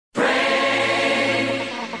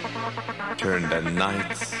turn the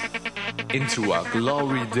night into a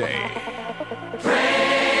glory day.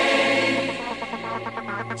 Pray.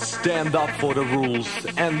 Stand up for the rules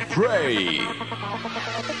and pray.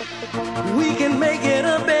 We can make it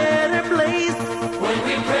a better place when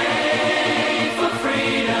we pray for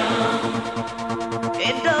freedom.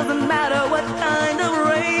 It doesn't matter what kind of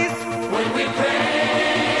race when we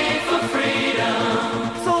pray for freedom.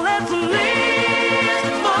 So let's live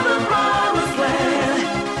for the promised land,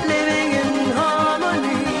 living in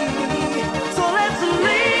harmony. So let's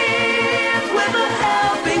live with a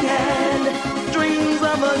helping hand, dreams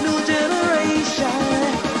of a new generation,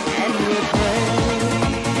 and we pray.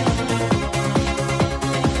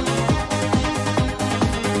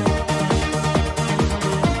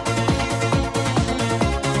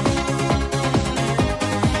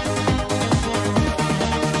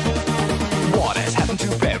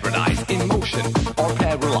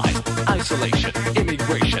 Isolation,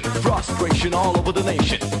 immigration, frustration all over the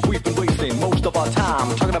nation. We've been wasting most of our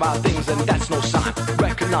time talking about things and that's no sign.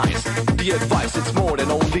 Recognize the advice, it's more than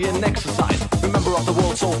only an exercise. Remember of the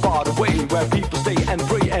world so far away where people stay and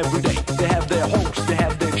pray every day. They have their hopes, they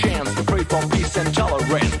have their chance to pray for peace and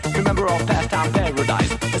tolerance. Remember of pastime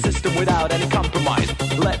paradise, a system without any compromise.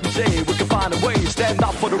 Let me say we can find a way, stand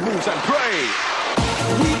up for the rules and pray.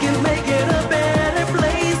 We can make it a better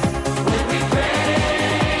place.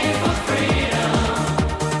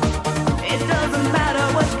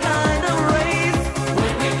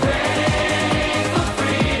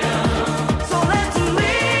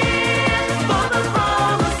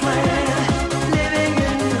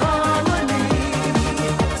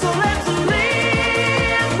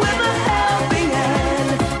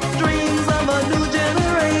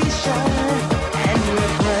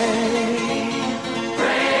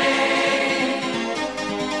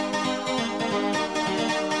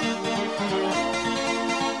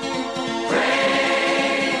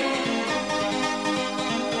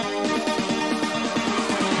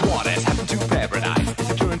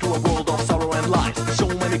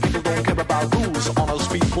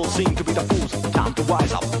 Seem to be the fools. Time to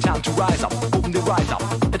rise up, open the rise up,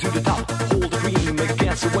 and to the top, hold the dream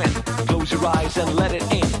against the wind. Close your eyes and let it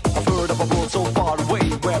in. I've heard of a world so far away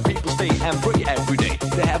where people stay and pray every day.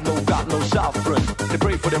 They have no God, no sovereign. They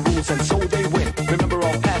pray for their rules and so they win. Remember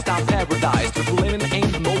our pastime paradise. Triple living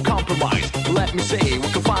ain't no compromise. Let me say we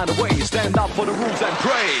can find a way. Stand up for the rules and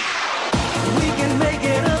pray. We can make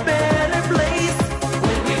it a better place.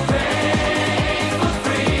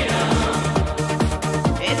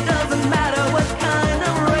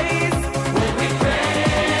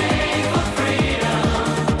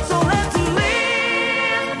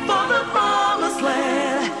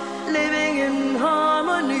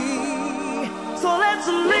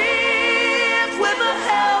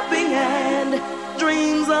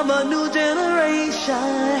 Of a new generation,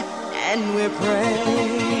 and we pray.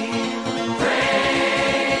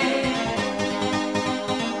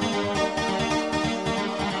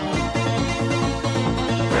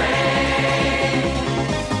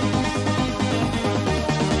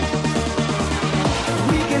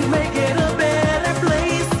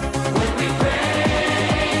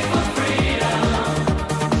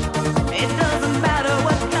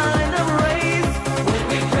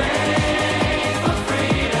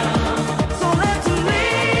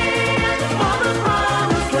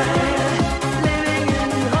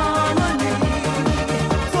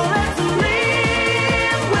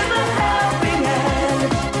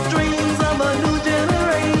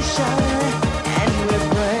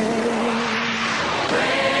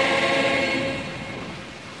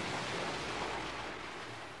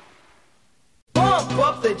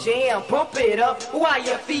 Jam, pump it up while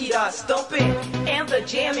your feet are stumping. And the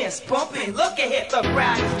jam is pumping. Look ahead, the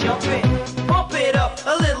crowd is jumping. Pump it up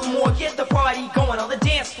a little more, get the party going on the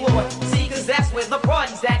dance floor. See, cause that's where the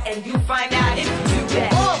party's at, and you find out if you do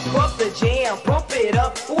that. Pump up the jam, pump it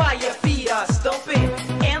up while your feet are stumping.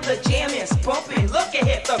 And the jam is pumping. Look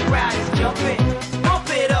ahead, the crowd is jumping. Pump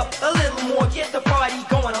it up a little more, get the party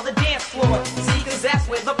going on the dance floor. See, cause that's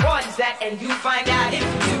where the party's at, and you find out if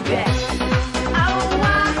you do that.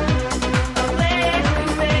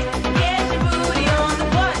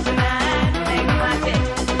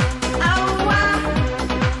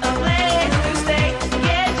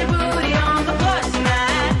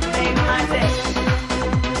 My day.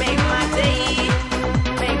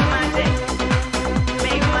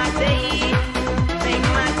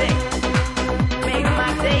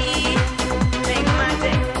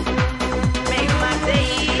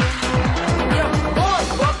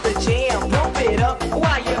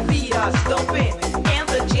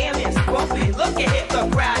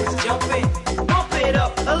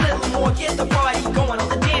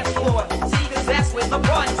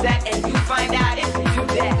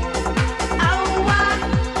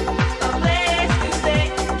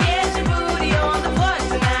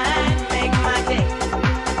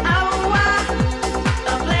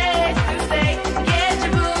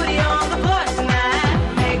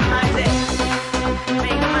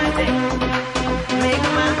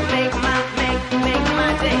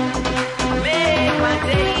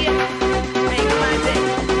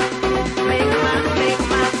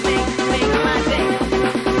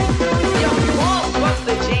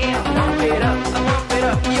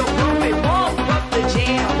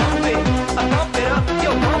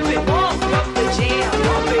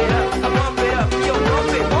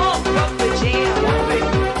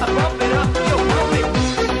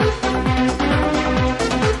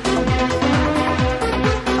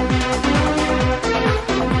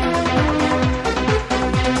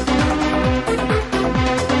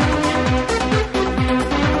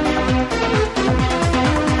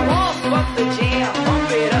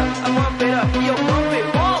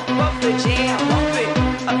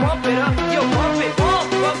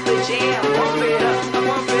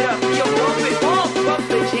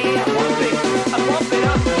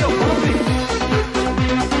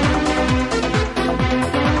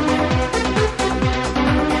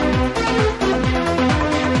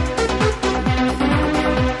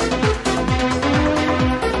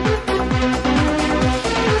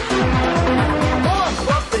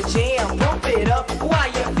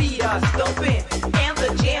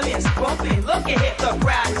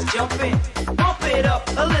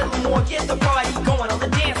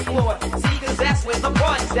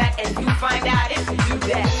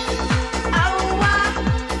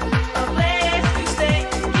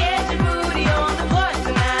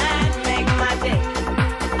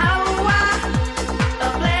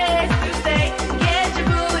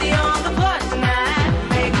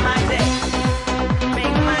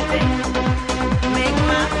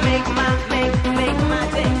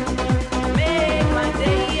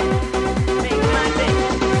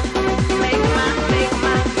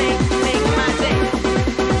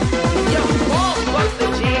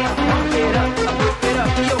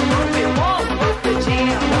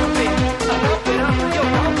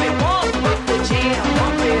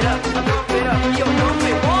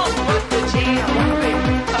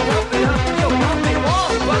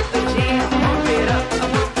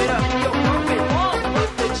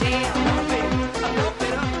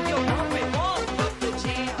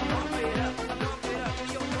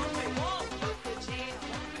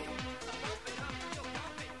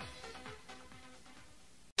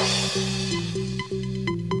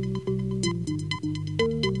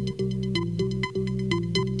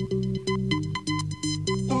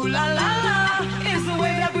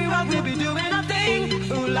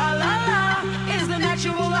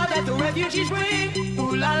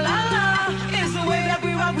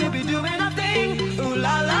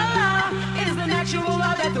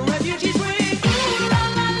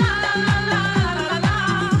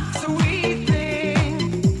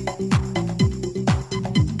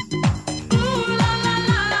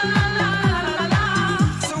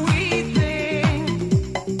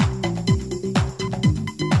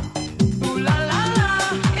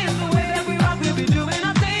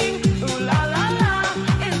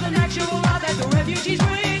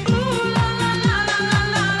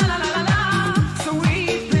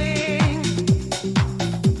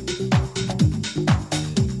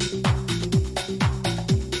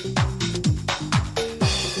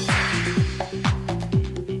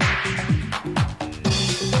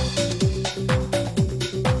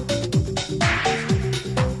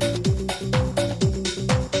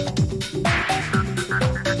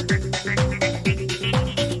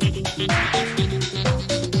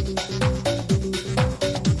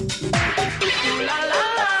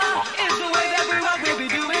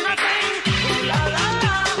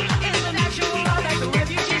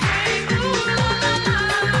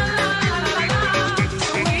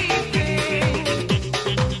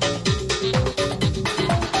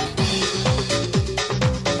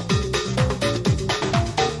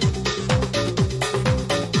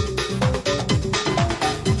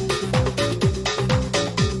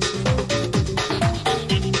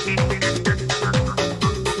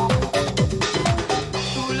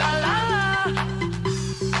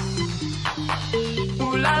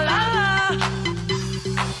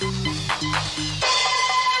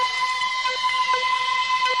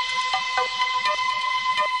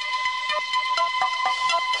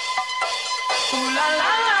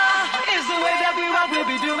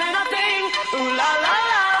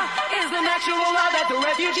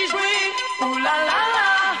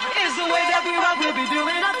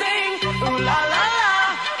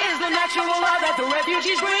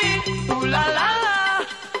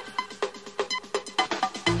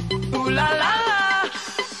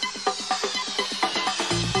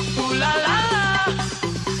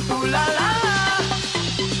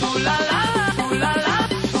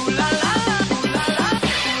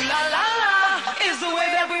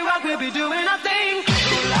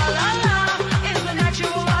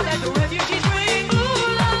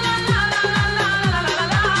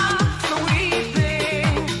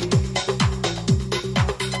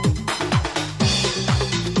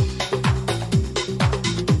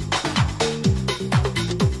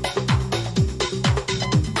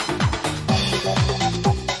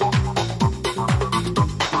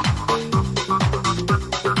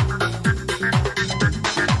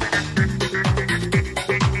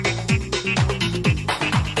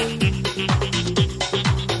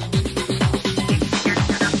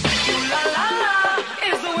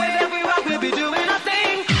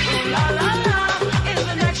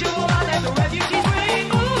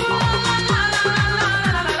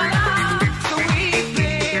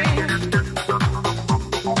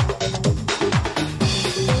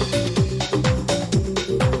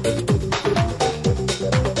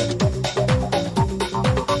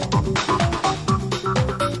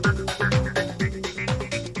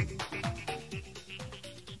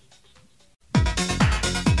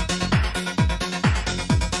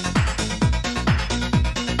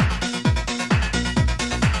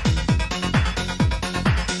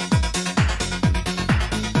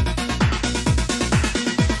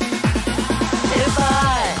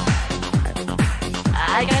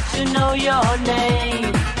 to know your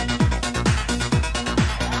name.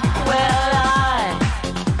 Well, I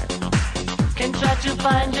can try to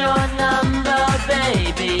find your number,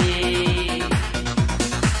 baby.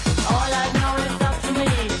 All I know is up to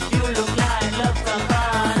me. You look like love from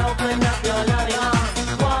fun. Open up your loving arms.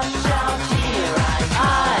 Watch out, here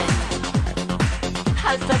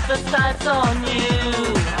I set the sights on you.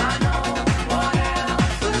 I know what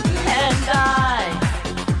else to do. And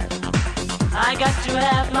I got to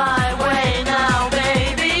have my way now,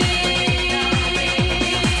 baby.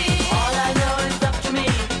 All I know is up to me.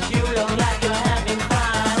 You look like you're having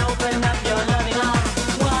fun. Open up your loving arms.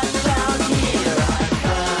 Watch out, here I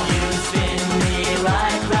come. You spin me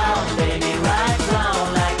right round, baby, right round,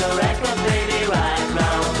 like a record, baby, right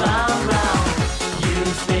round, round, round. You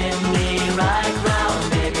spin me right round,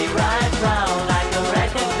 baby, right round, like a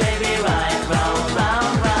record, baby, right round,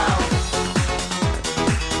 round, round.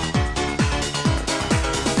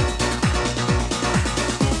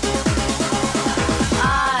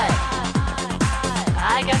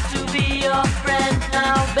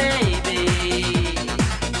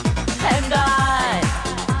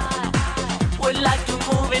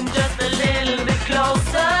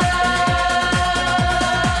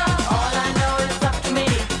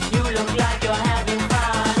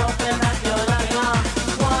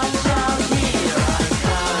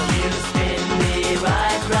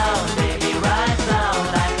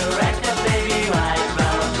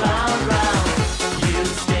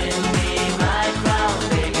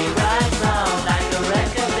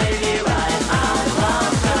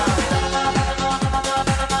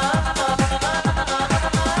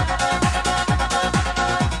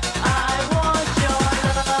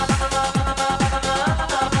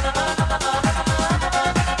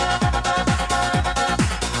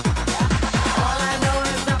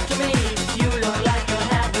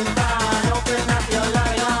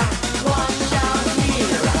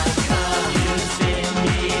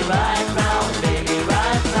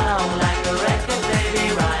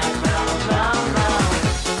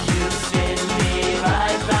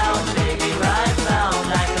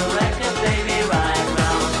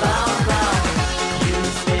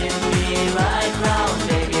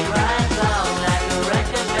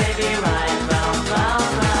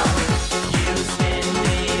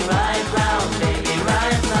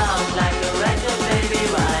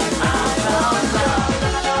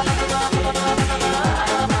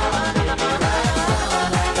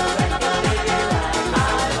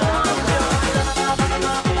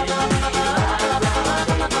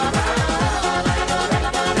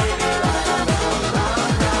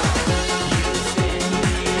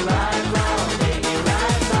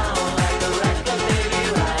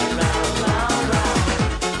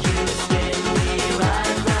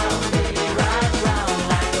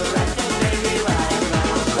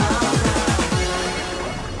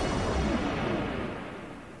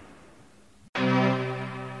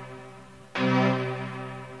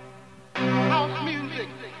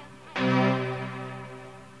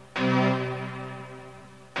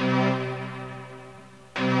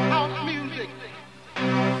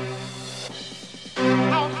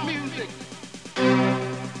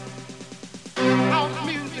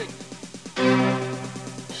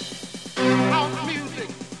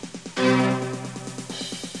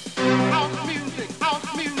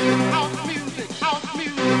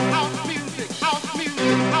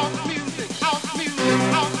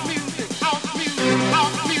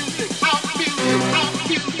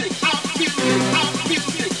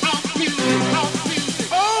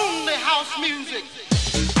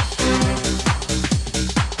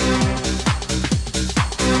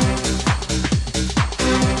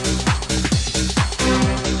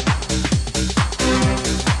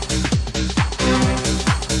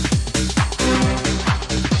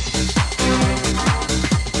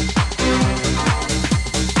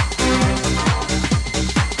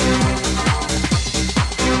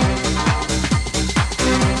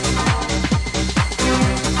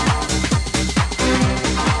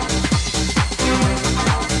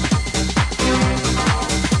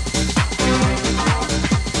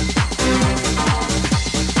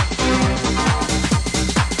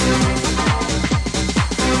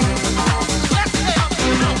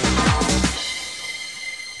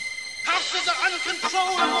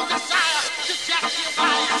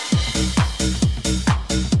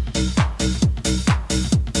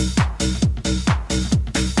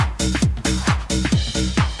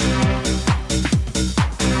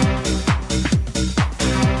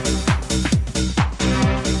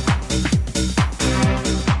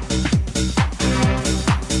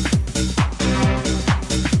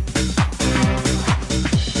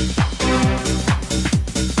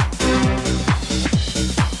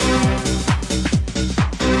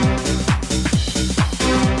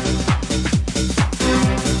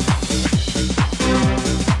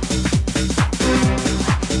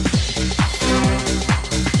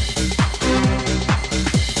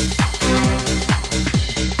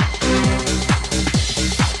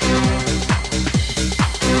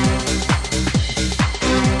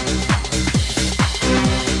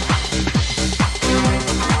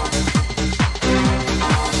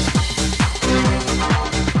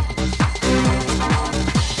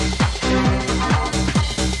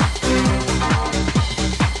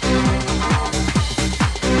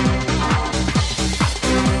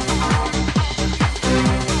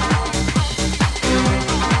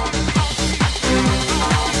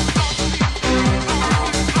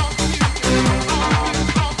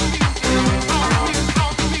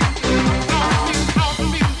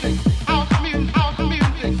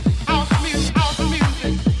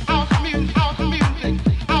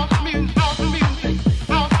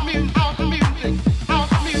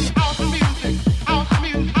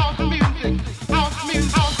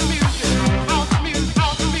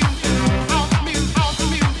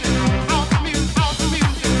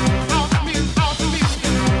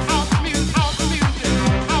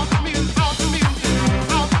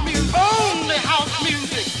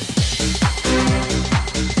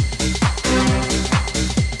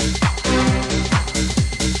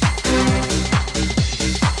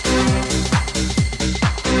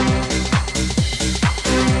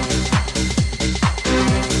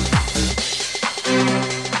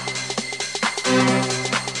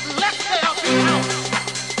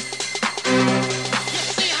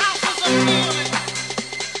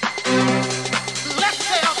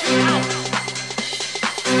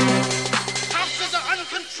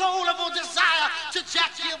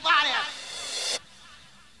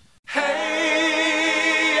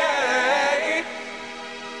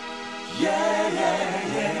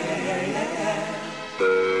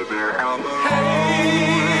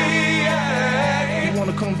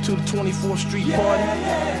 24th Street party.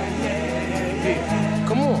 Yeah.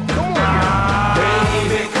 Come on, come on.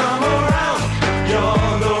 Baby, come around.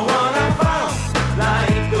 You're the one I found.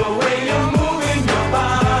 Like the way you're moving your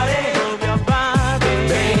body. Move your body.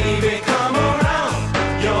 Baby, come around.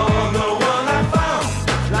 You're the one I found.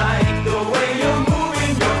 Like the way you're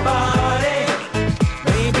moving your body.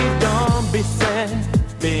 Baby, don't be sad.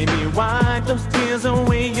 Baby, wipe those tears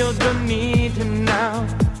away. You don't need him now.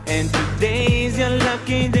 And today's your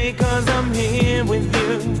lucky day, 'cause I'm here with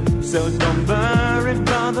you. So don't worry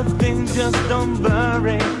about the things, just don't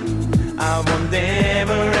worry. I won't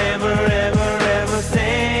ever, ever, ever, ever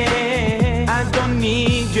say I don't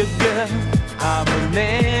need you, girl. I will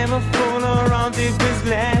never fool around if it's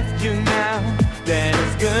left you now. That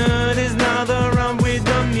is good is not around, we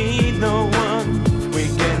don't need no one. We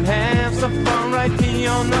can have some fun right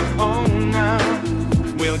here on our own now.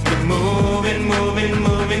 We'll keep moving, moving,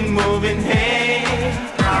 moving, moving, hey.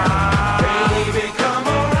 Baby, come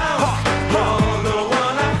around. You're the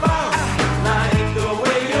one I found. Like the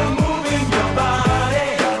way you're moving your body.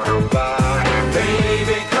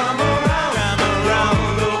 Baby, come around.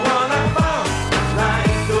 You're the one I found.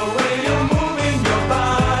 Like the way you're moving your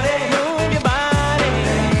body. Move your body.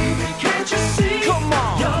 Baby, can't you see? Come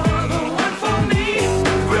on. You're the one for me.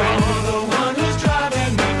 You're the one who's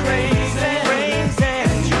driving me crazy. Crazy.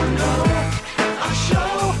 You know, I'm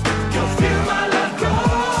sure you'll feel my love grow.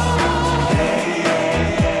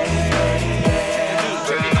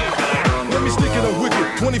 Let me stick it up wicked.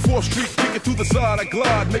 24th Street, kick it to the side. I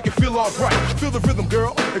glide, make it feel alright. Feel the rhythm,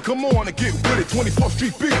 girl, and come on and get with it. 24th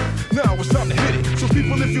Street beat. Now it's time to hit it. So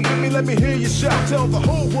people, if you with me, let me hear you shout. Tell the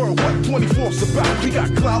whole world what 24th's about. We got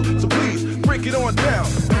clout, so please break it on down.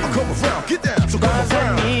 I'll come around, get down, so come 'Cause I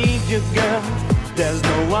around. need you, girl. There's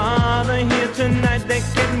no other here tonight that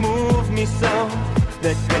can move me so,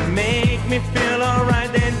 that can make me feel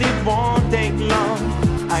alright, and it won't take long.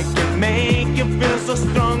 I can make you feel so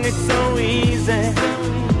strong, it's so easy.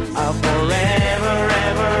 I'll forever,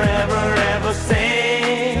 ever, ever, ever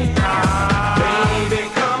say, Baby,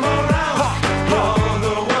 come around. You're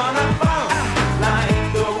the one I found. Like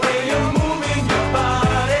the way you're moving your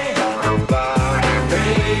body.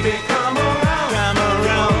 Baby, come around.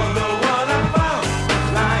 You're the one I found.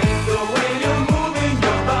 Like the way you're moving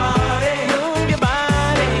your body. move your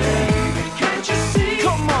body. Baby, can't you see?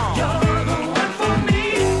 Come on. You're the one for me.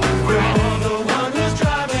 You're the one who's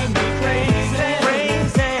driving me crazy.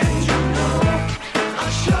 Crazy. You know,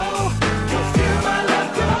 I'm sure you'll feel my love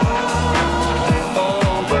grow.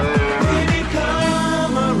 Baby,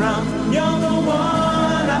 come around. You're the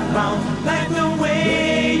one I found. Like the way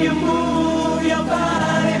you move your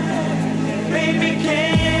body. Baby,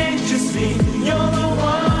 can't you see? You're the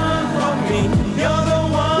one for me. You're the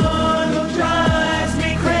one who drives me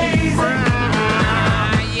crazy.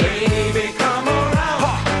 Baby, come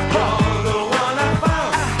around. You're the one I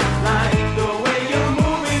found. Like the way you're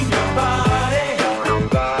moving your body.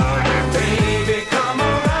 Baby, come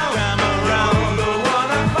around. You're the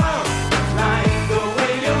one I found. Like the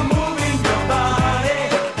way you're moving your body.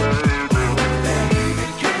 Baby,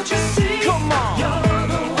 can't you see? Come on. You're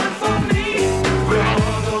the one for me.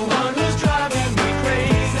 You're the one who's driving me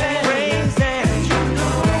crazy. Crazy. You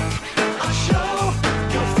know, I'm sure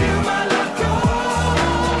you'll feel my love grow.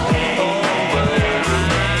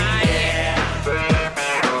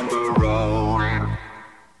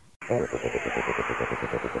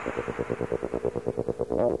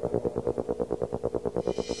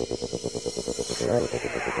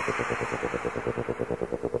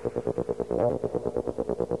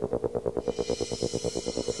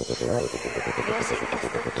 Music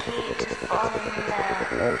is the key to falling in love.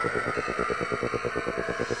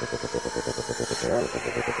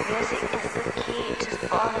 Music is the key to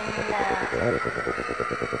falling in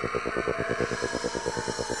love.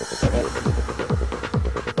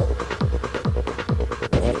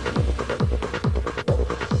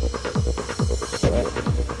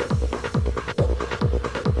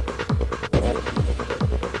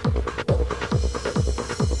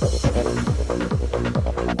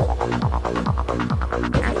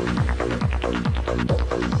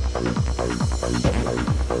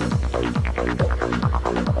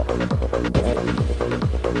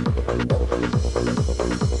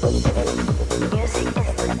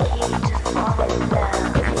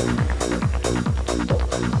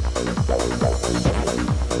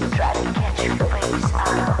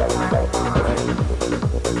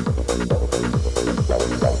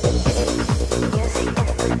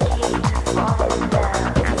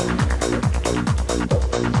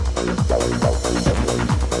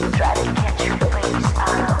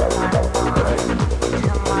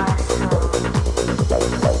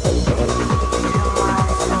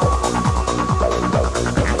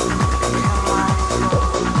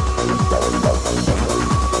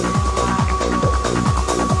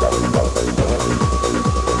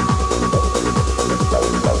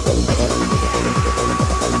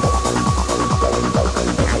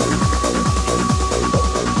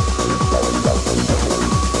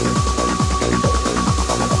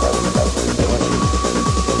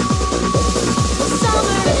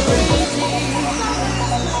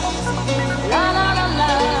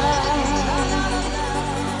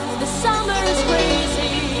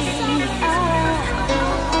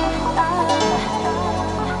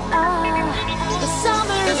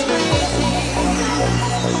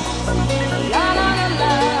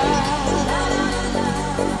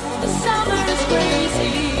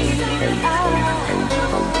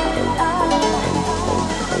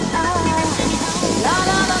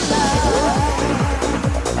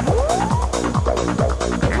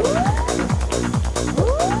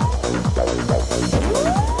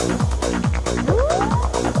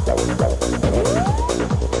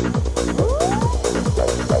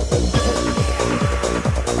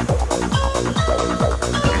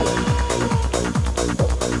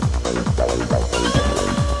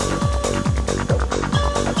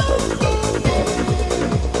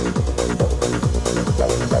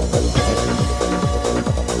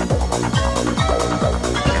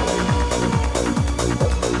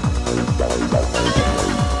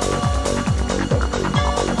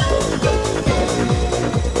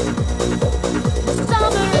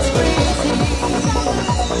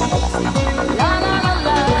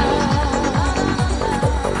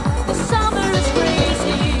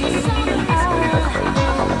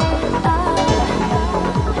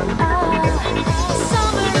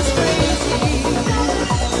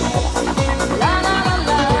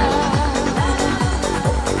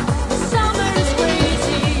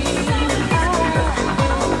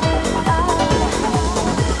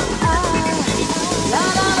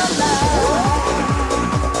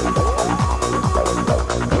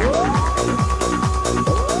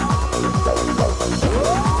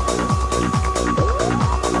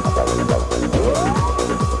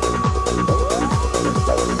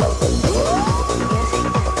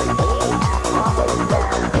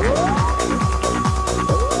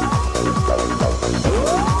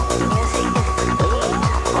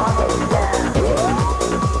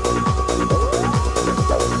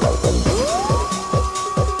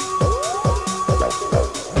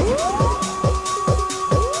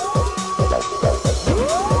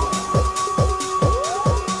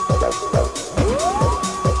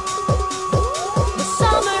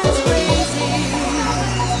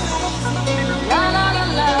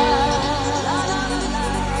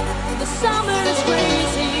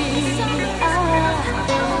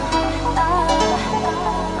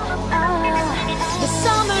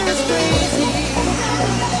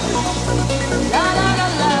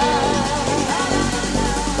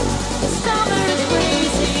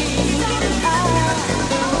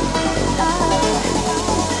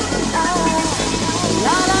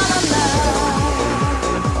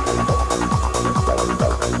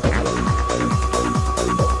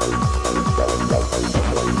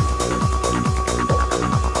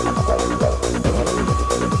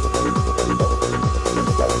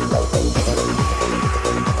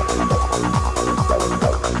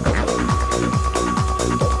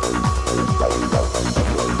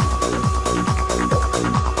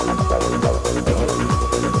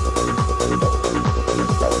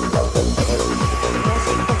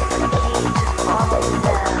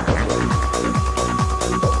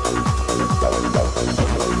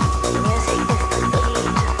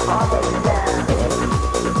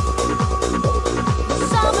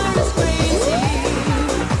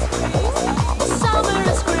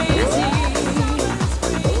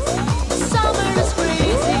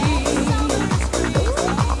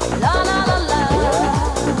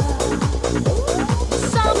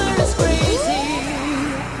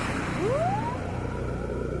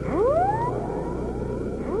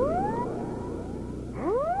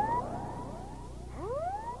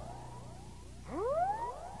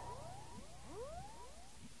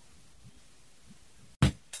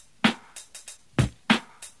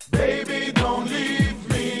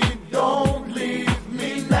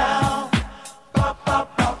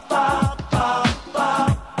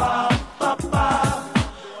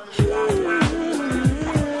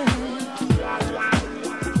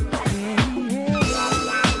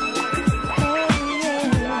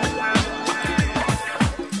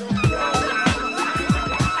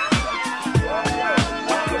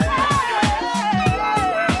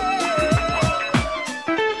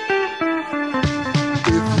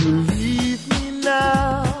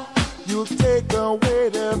 you'll take away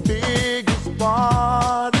the biggest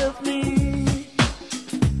part of me.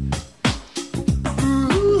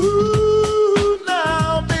 Ooh,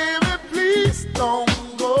 now baby, please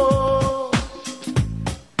don't go.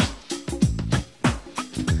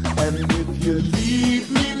 And if you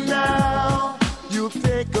leave me now, you'll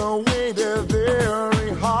take away the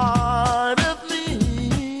very heart of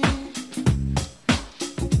me.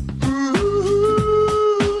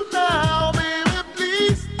 Ooh, now baby,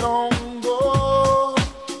 please don't go.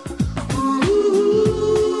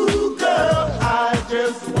 Ooh, girl, I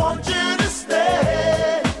just want you to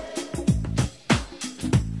stay.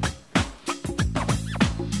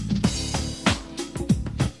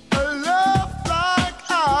 A love like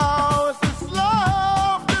ours is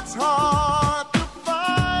love that's hard to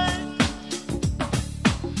find.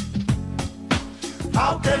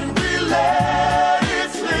 How can we let it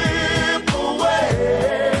slip away?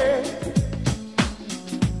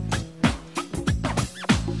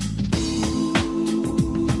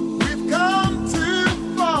 We've come too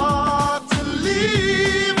far to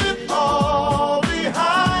leave it all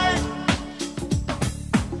behind.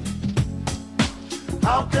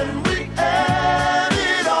 How can we end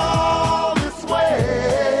it all this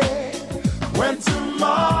way? When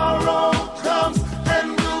tomorrow comes and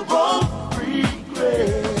we'll both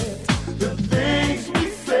regret the things we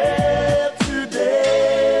said today.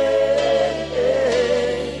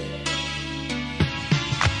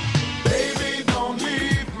 Baby, don't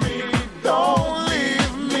leave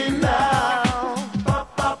me now. Ba,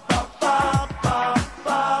 ba, ba, ba, ba,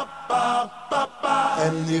 ba, ba, ba, ba.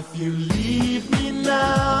 And if you leave me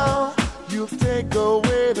now, you'll take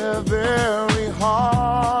away the very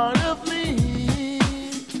heart of me.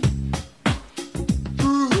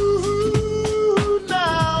 Ooh,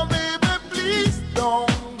 now baby, please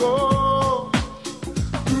don't go.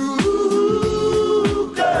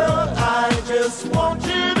 Ooh, girl, I just want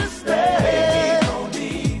you to stay.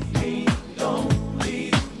 Baby, don't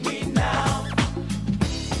leave me now.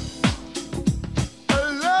 A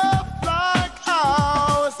love like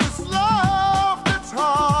ours is love that's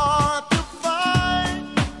hard to find.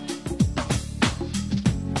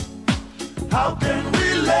 How can we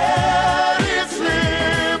let it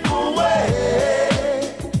slip away?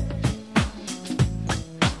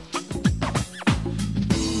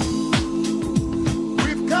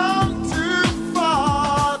 We've come too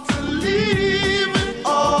far to leave it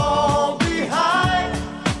all behind.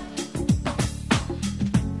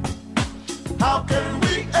 How can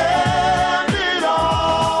we end it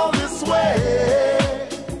all this way?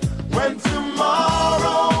 When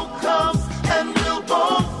tomorrow comes and we'll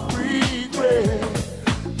both regret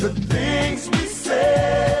the things we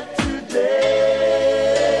said today.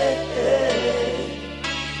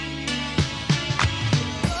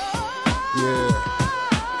 Yeah,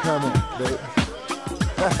 come on, baby.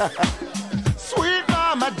 Sweet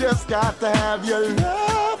mama, just got to have your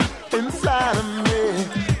love inside of me.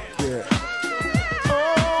 Yeah.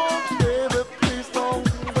 Oh, baby, please don't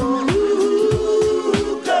go.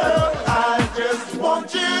 Ooh, girl, I just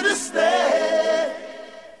want you to stay.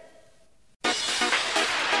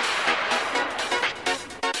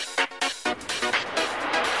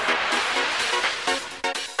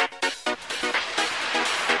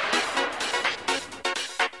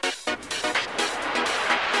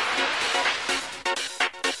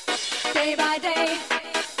 Day by day,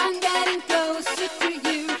 I'm getting closer to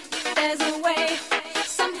you.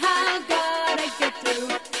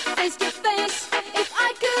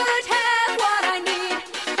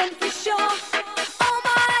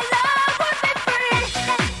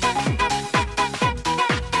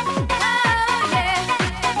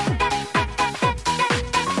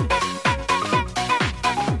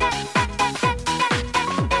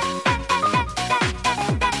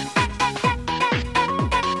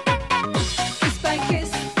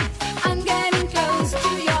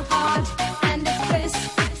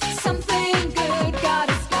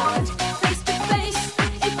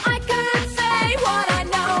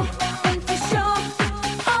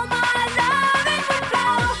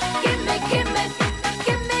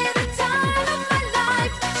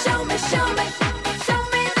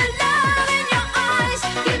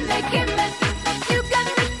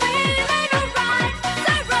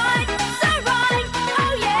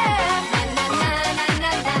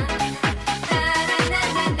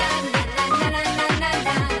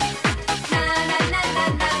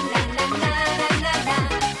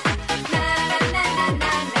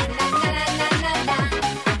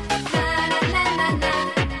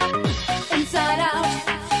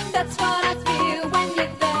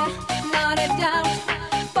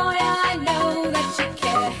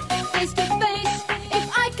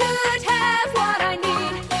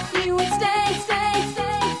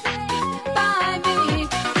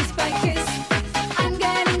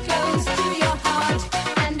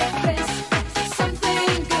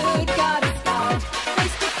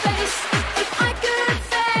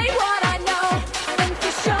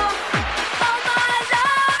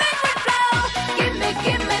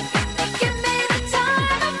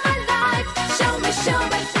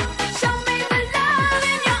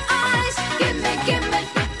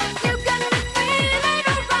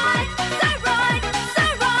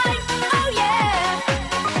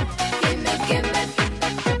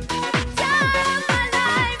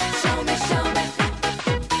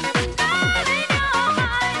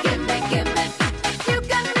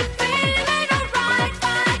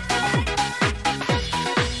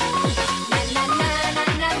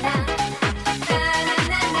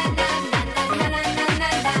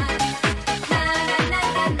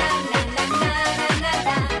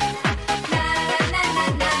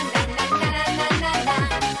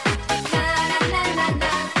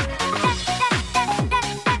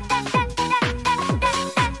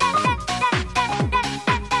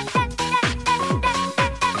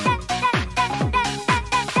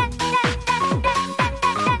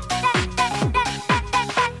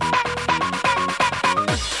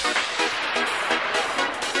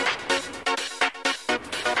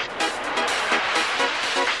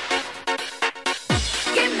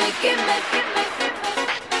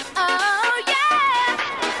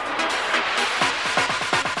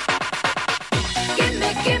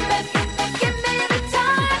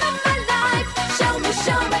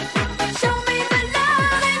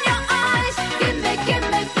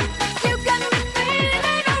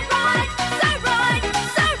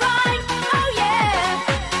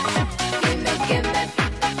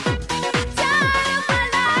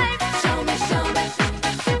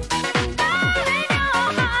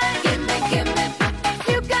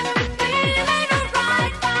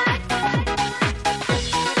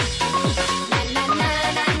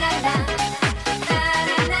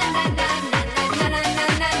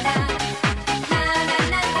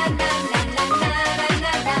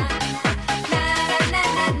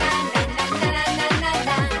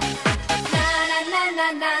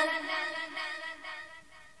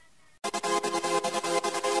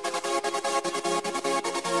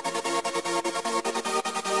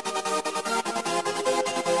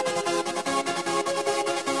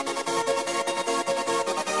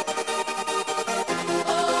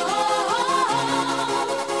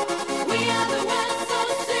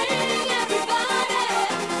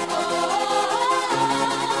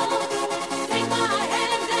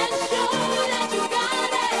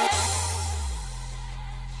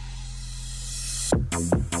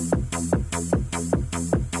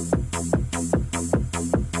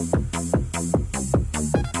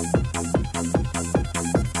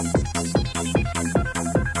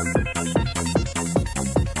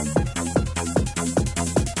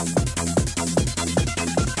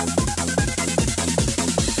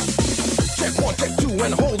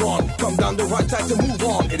 And hold on, come down the right side to move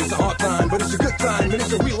on. It is a hard time, but it's a good time. It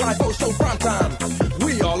is a real life, oh so prime time.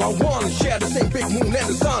 We all are one, share the same big moon and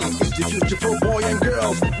the sun. It's the future for boy and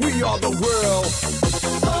girls. We are the world.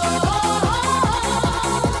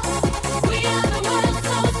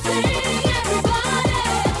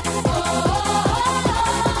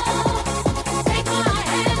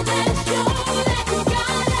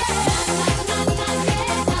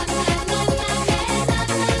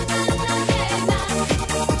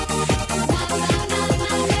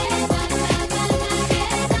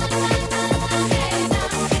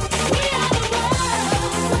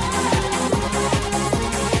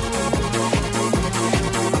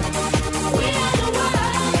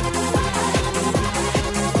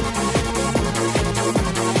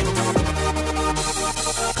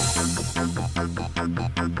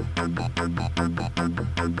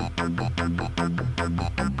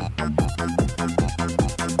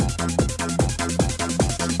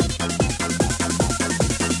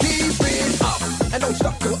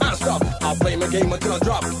 Game until I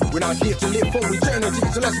drop. We're not here to live for eternity,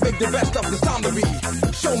 so let's make the best of the time to be.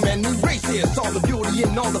 So many races, all the beauty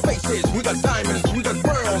in all the faces. We got diamonds, we got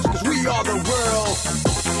pearls, cause we are the world.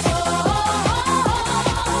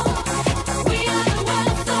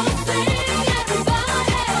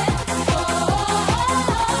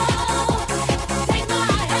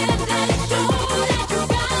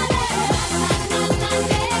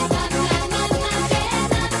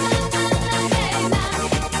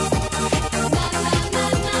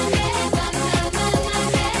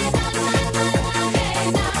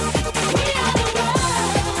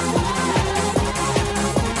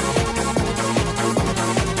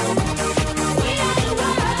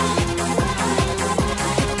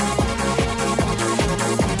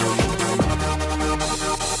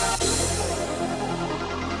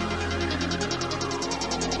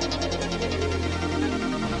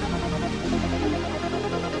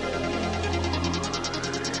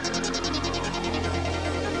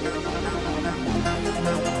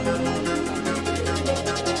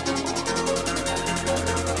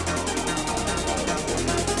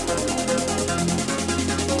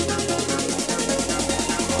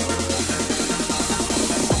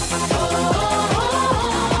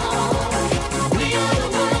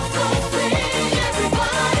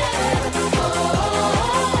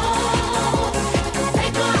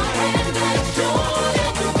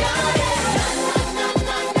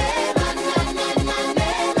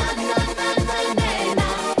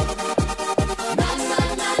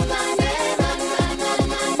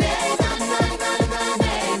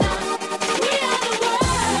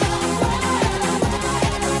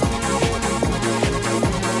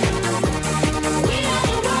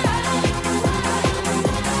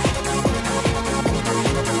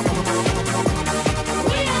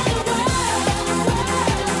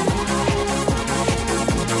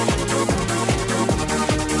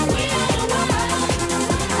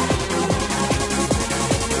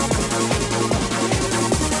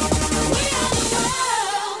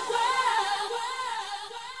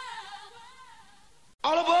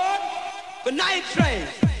 All aboard! for night train.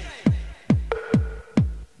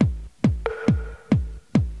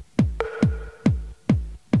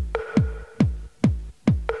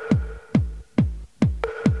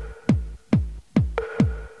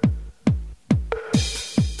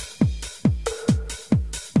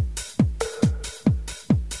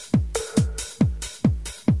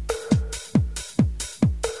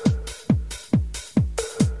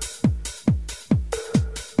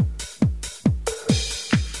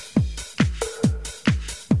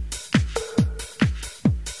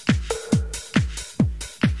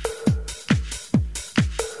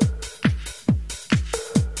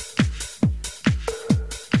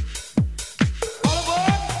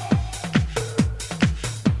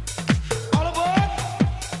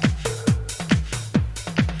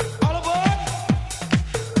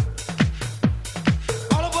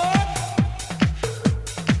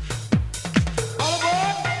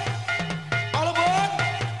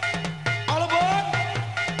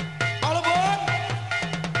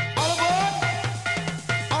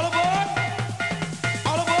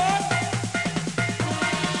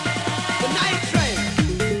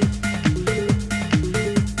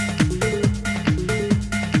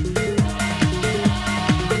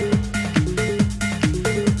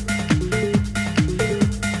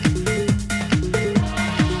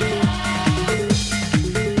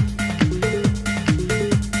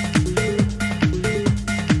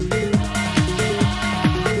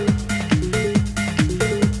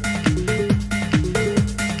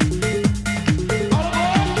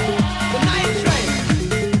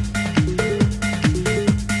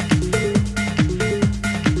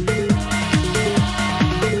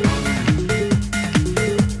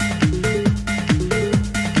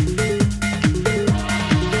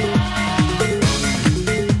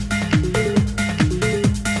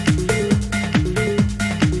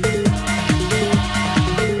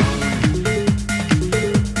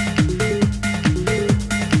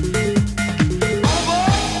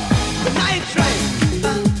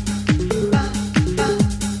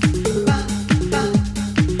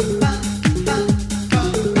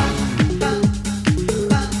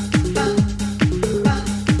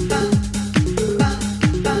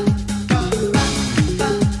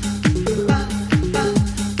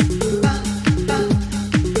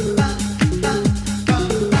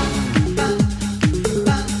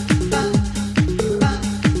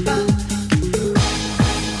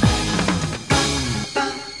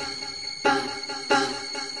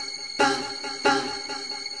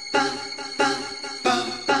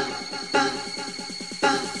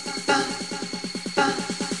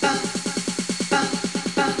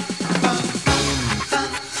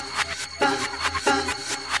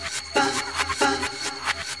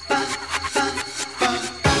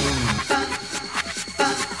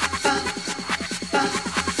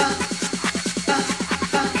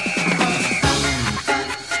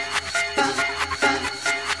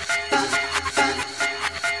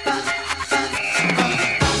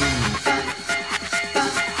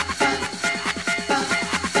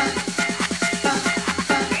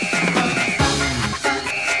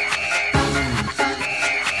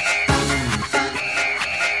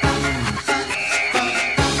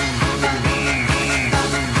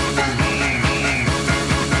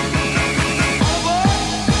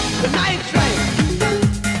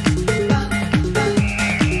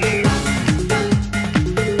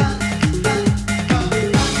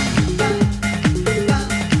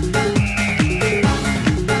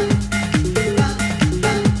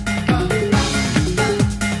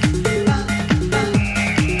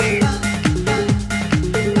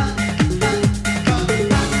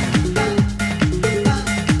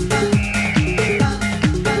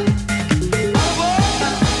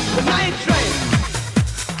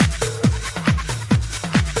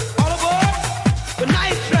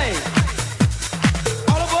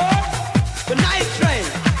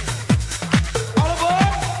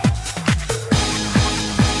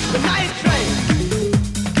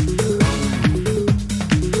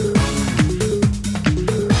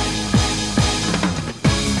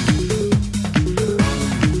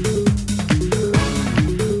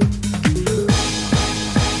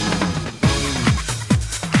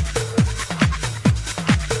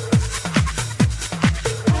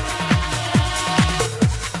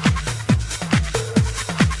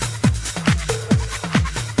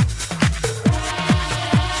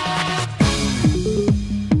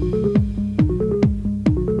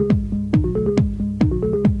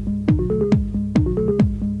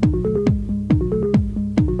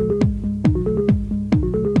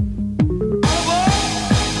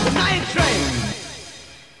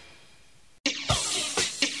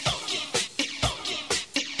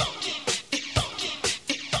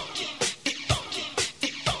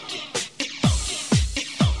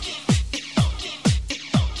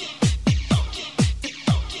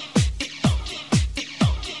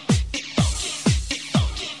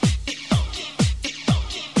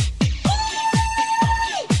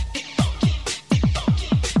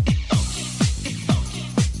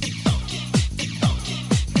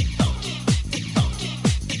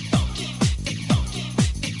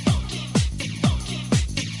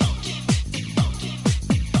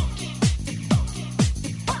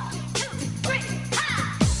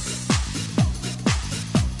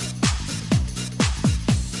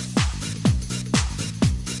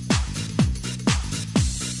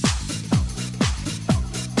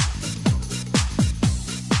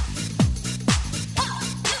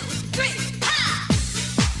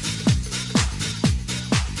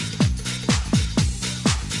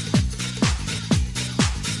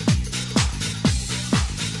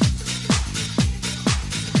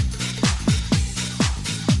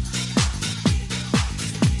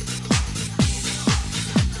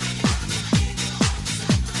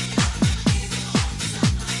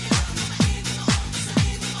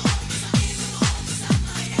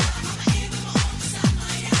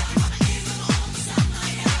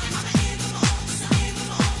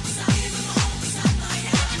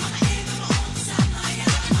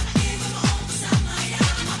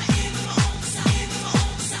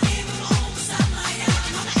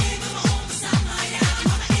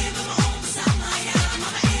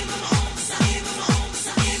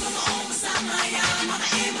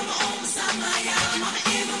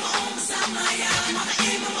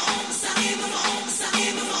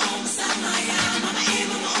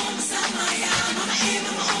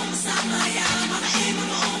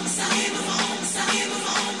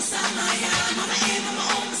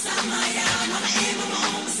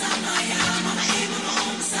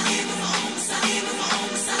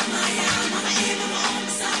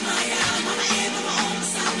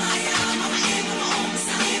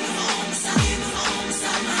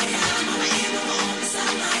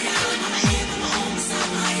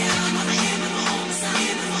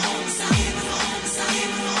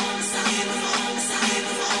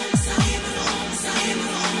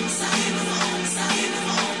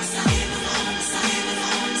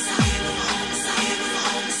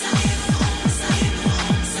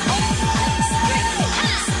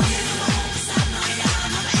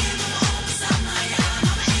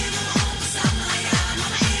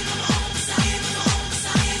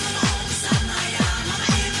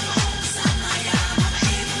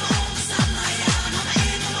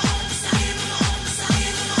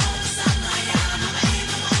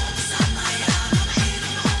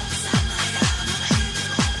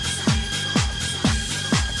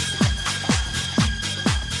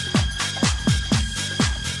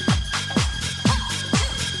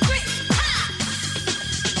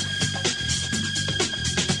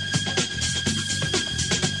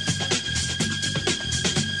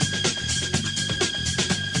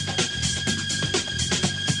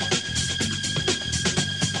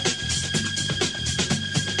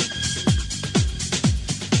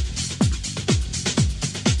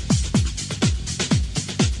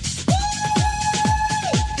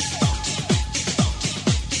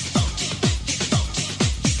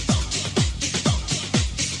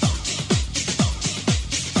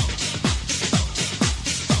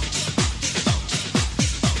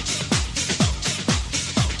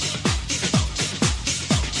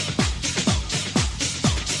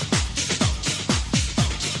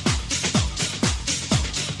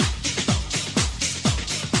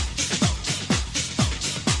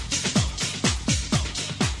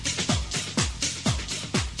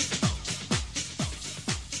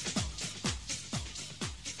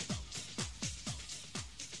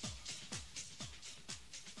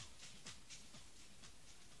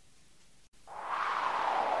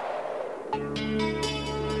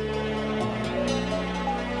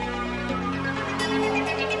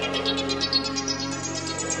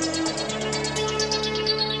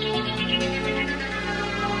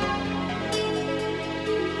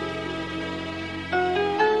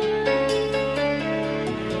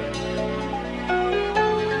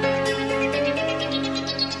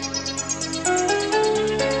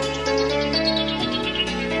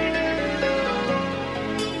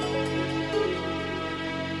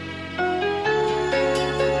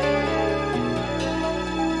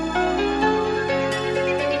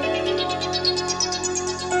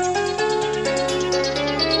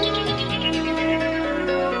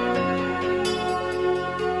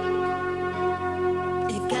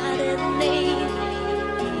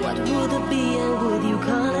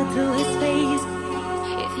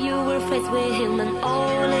 face with him and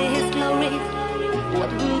all his glory.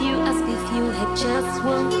 What would you ask if you had just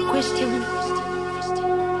one question?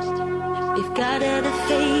 If God had a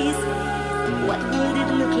face, what would it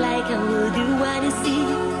look like and would you want to see?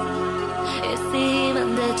 You see him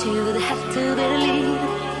and that you would have to believe.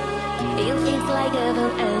 In things like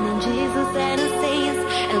heaven and in Jesus and the saints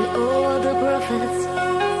and all the prophets.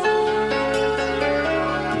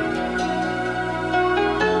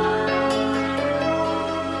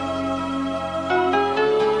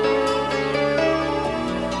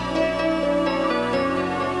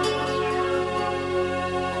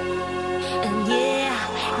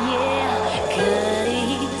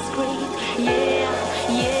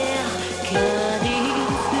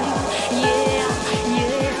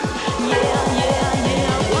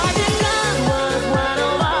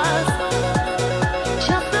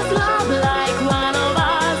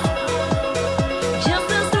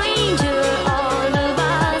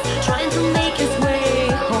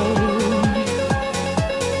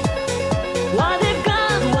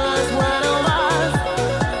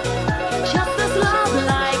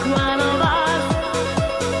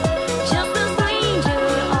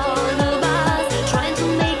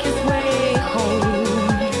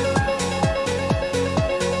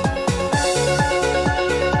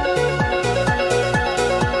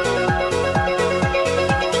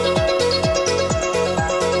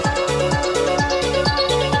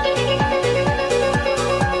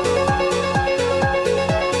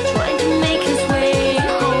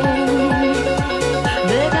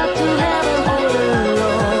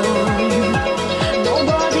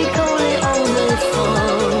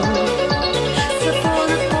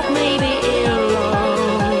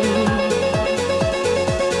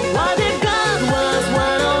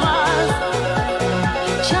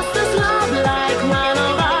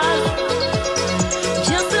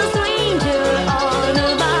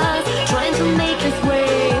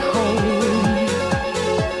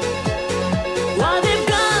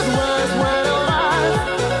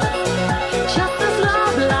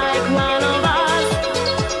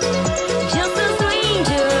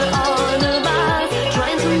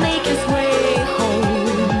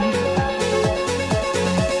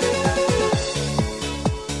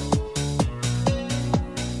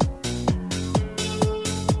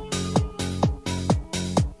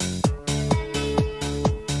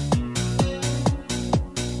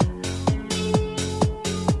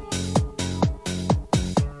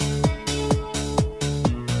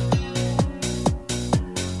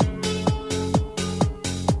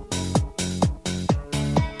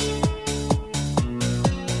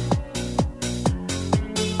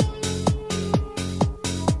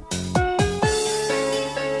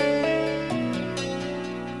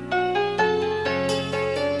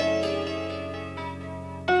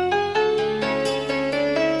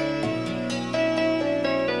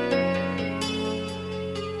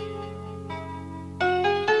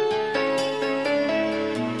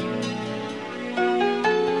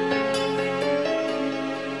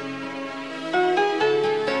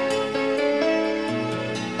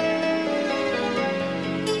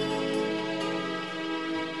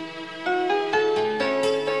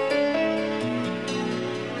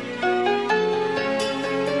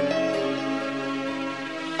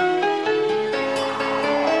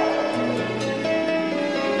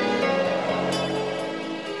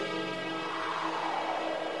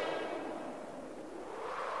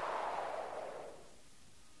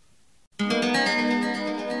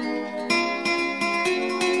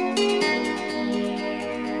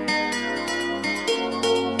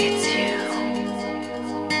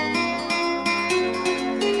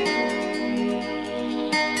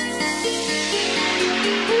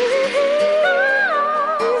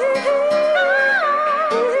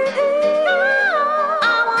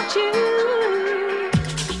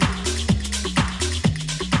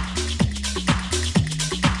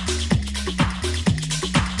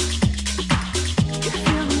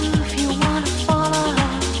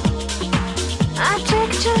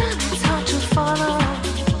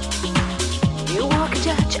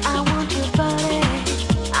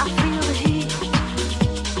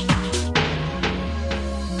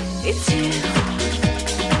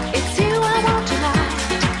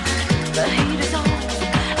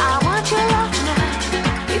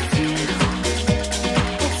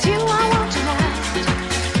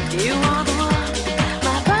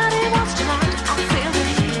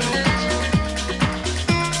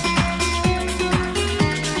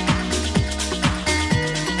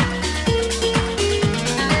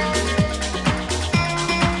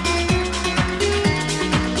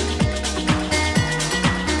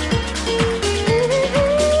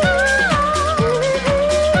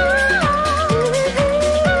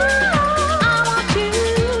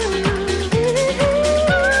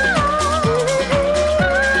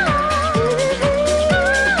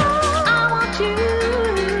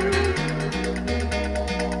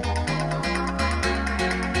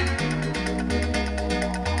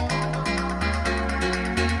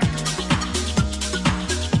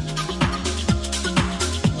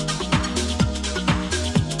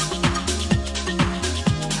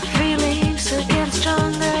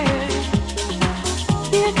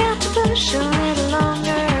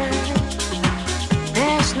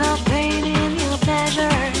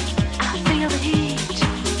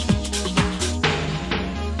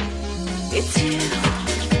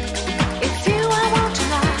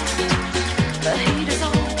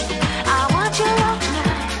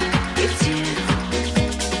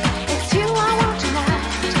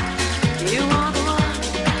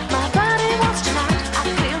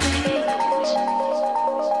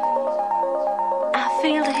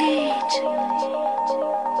 It's you.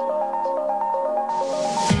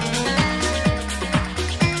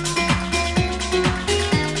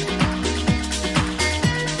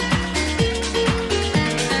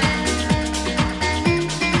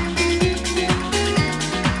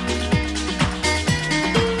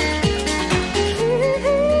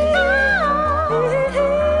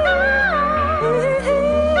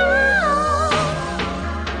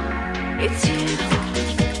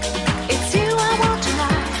 It's you I want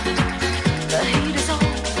tonight. The heat is on.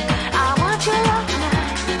 I want your love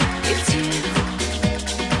tonight. It's you.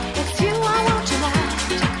 It's you I want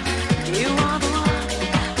tonight. You are the one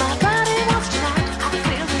my body wants tonight. I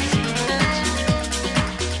feel the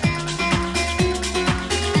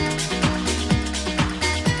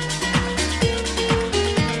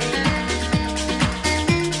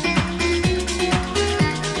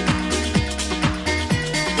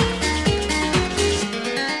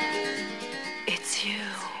It's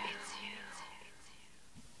you.